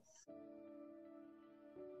 Mark.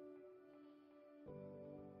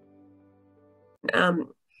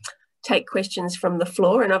 Take questions from the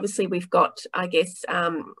floor, and obviously we've got, I guess,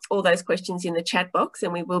 all those questions in the chat box,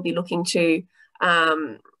 and we will be looking to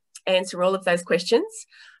answer all of those questions.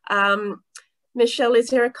 Michelle, is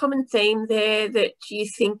there a common theme there that you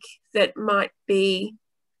think that might be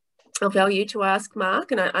of value to ask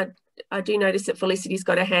Mark? And I do notice that Felicity's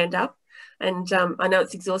got her hand up, and I know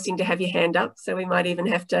it's exhausting to have your hand up, so we might even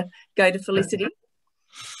have to go to Felicity.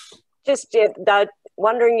 Just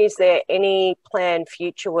wondering, is there any planned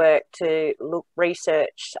future work to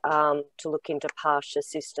research to look into pasture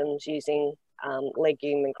systems using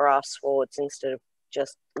legume and grass swards instead of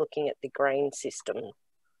just looking at the grain system?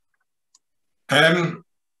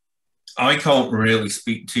 I can't really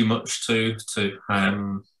speak too much to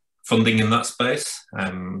funding in that space.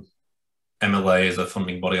 MLA is a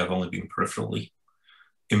funding body I've only been peripherally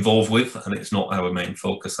involved with, and it's not our main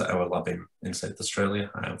focus at our lab in South Australia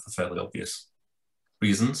for fairly obvious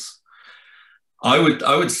reasons. I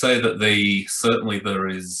would say that there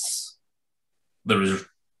is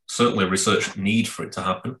certainly a research need for it to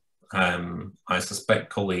happen. I suspect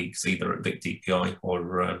colleagues either at Vic DPI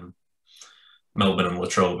or Melbourne and La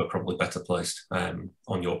Trobe are probably better placed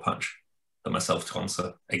on your patch than myself to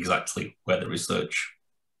answer exactly where the research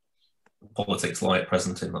politics lie at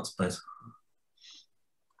present in that space.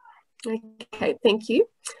 Okay, thank you.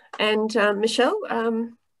 And Michelle,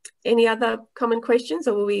 any other common questions,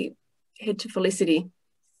 or will we head to Felicity?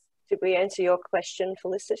 Did we answer your question,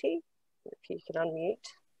 Felicity? If you can unmute.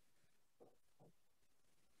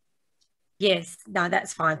 Yes, no,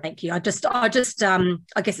 that's fine, thank you. I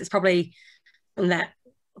guess it's probably on that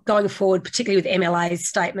going forward, particularly with MLA's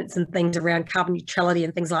statements and things around carbon neutrality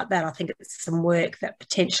and things like that. I think it's some work that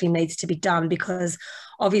potentially needs to be done, because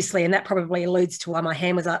obviously, and that probably alludes to why my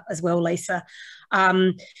hand was up as well, Lisa,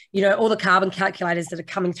 you know, all the carbon calculators that are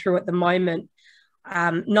coming through at the moment,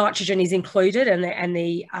 nitrogen is included, and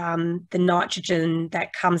the nitrogen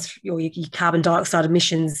that comes, your carbon dioxide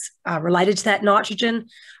emissions related to that nitrogen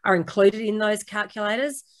are included in those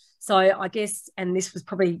calculators. So I guess, and this was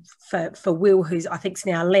probably for Will, who's I think's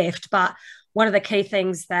now left, but one of the key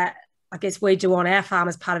things that I guess we do on our farm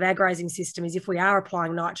as part of our grazing system is, if we are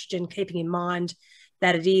applying nitrogen, keeping in mind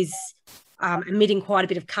that it is emitting quite a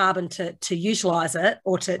bit of carbon to utilise it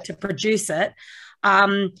or to produce it,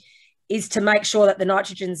 is to make sure that the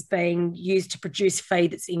nitrogen's being used to produce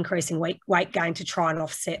feed that's increasing weight gain to try and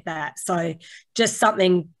offset that. So just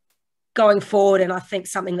something going forward, and I think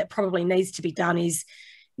something that probably needs to be done is,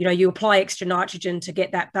 you know, you apply extra nitrogen to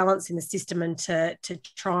get that balance in the system and to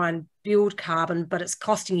try and build carbon, but it's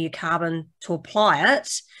costing you carbon to apply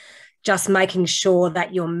it. Just making sure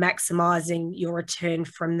that you're maximising your return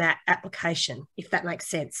from that application, if that makes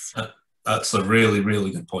sense. That's a really, really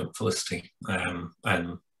good point, Felicity. And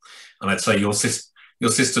I'd say your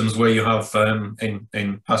systems where you have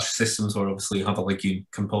in pasture systems where obviously you have a legume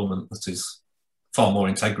component that is far more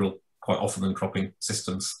integral quite often than cropping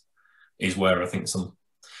systems is where I think some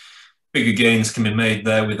bigger gains can be made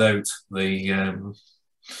there without the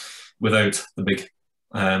big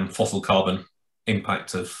fossil carbon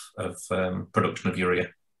impact of production of urea.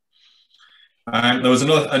 There was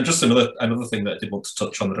another thing that I did want to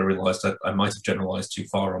touch on that I realised I might have generalised too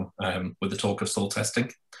far on with the talk of soil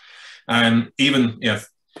testing. Even, you know,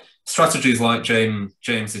 strategies like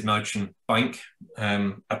James's nitrogen bank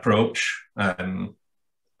approach and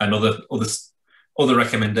other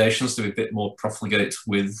recommendations to be a bit more profligate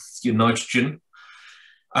with your nitrogen.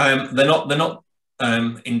 They're not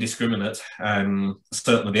indiscriminate.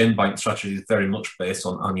 Certainly the N-bank strategy is very much based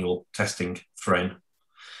on annual testing for N.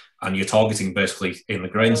 And you're targeting basically in the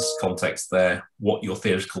grains context there what your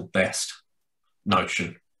theoretical best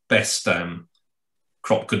nitrogen, best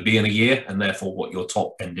crop could be in a year, and therefore what your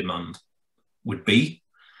top end demand would be,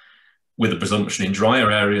 with a presumption in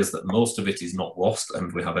drier areas that most of it is not lost,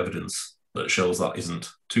 and we have evidence that shows that isn't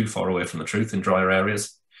too far away from the truth in drier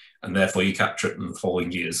areas, and therefore you capture it in the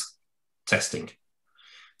following year's testing.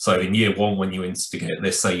 So in year one, when you instigate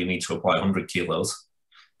this, say you need to apply 100 kilos,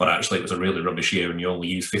 but actually it was a really rubbish year and you only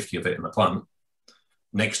use 50 of it in the plant,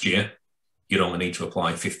 next year you'd only need to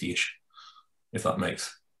apply 50-ish, if that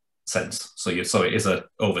makes sense. So it is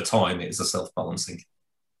over time, it is a self-balancing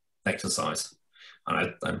exercise.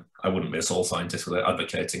 And I wouldn't be a soil scientist without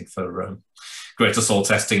advocating for greater soil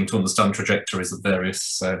testing to understand trajectories of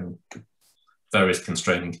various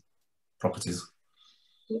constraining properties.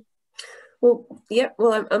 Well, yeah,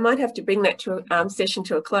 well, I might have to bring that to session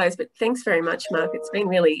to a close, but thanks very much, Mark. It's been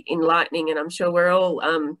really enlightening, and I'm sure we're all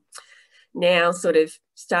now sort of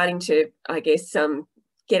starting to, I guess,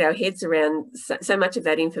 get our heads around so much of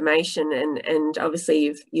that information, and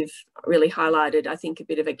obviously you've really highlighted, I think, a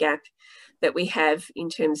bit of a gap that we have in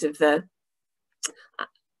terms of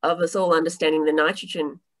us all understanding the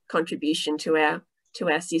nitrogen contribution to our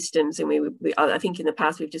systems. And I think in the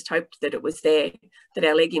past we've just hoped that it was there, that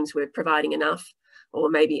our legumes were providing enough, or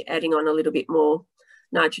maybe adding on a little bit more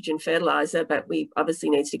nitrogen fertiliser, but we obviously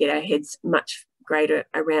need to get our heads much greater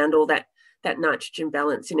around all that nitrogen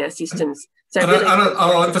balance in our systems. So and really,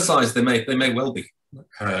 I'll emphasise they may well be,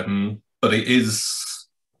 but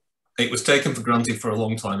it was taken for granted for a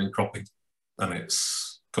long time in cropping, and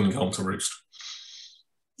it's coming home to roost.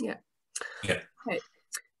 Yeah. Yeah. Okay.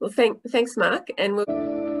 Well, thanks, Mark, and we'll